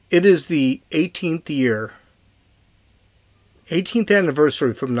It is the 18th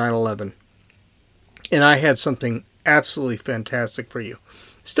anniversary from 9/11. And I had something absolutely fantastic for you.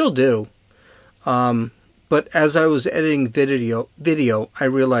 Still do. But as I was editing video, I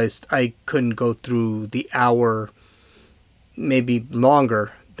realized I couldn't go through the hour, maybe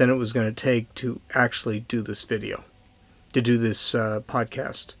longer than it was going to take to actually do this video, to do this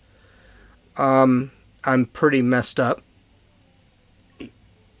podcast. I'm pretty messed up.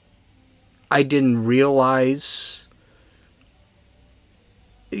 I didn't realize,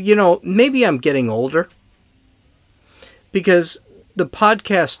 maybe I'm getting older, because the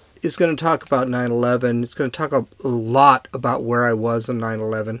podcast is going to talk about 9/11. It's going to talk a lot about where I was on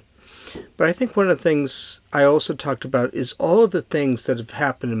 9/11. But I think one of the things I also talked about is all of the things that have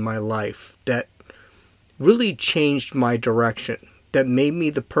happened in my life that really changed my direction, that made me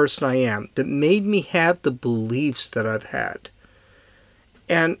the person I am, that made me have the beliefs that I've had.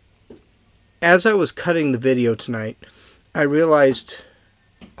 And as I was cutting the video tonight, I realized,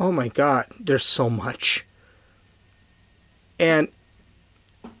 oh my God, there's so much. And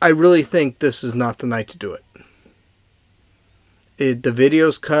I really think this is not the night to do it. The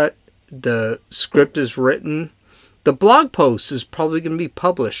video's cut, the script is written, the blog post is probably going to be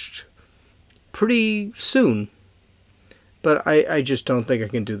published pretty soon. But I just don't think I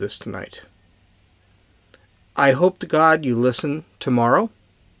can do this tonight. I hope to God you listen tomorrow.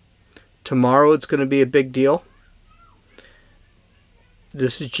 Tomorrow it's going to be a big deal.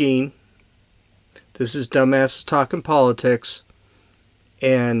 This is Gene. This is Dumbasses Talking Politics.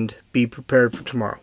 And be prepared for tomorrow.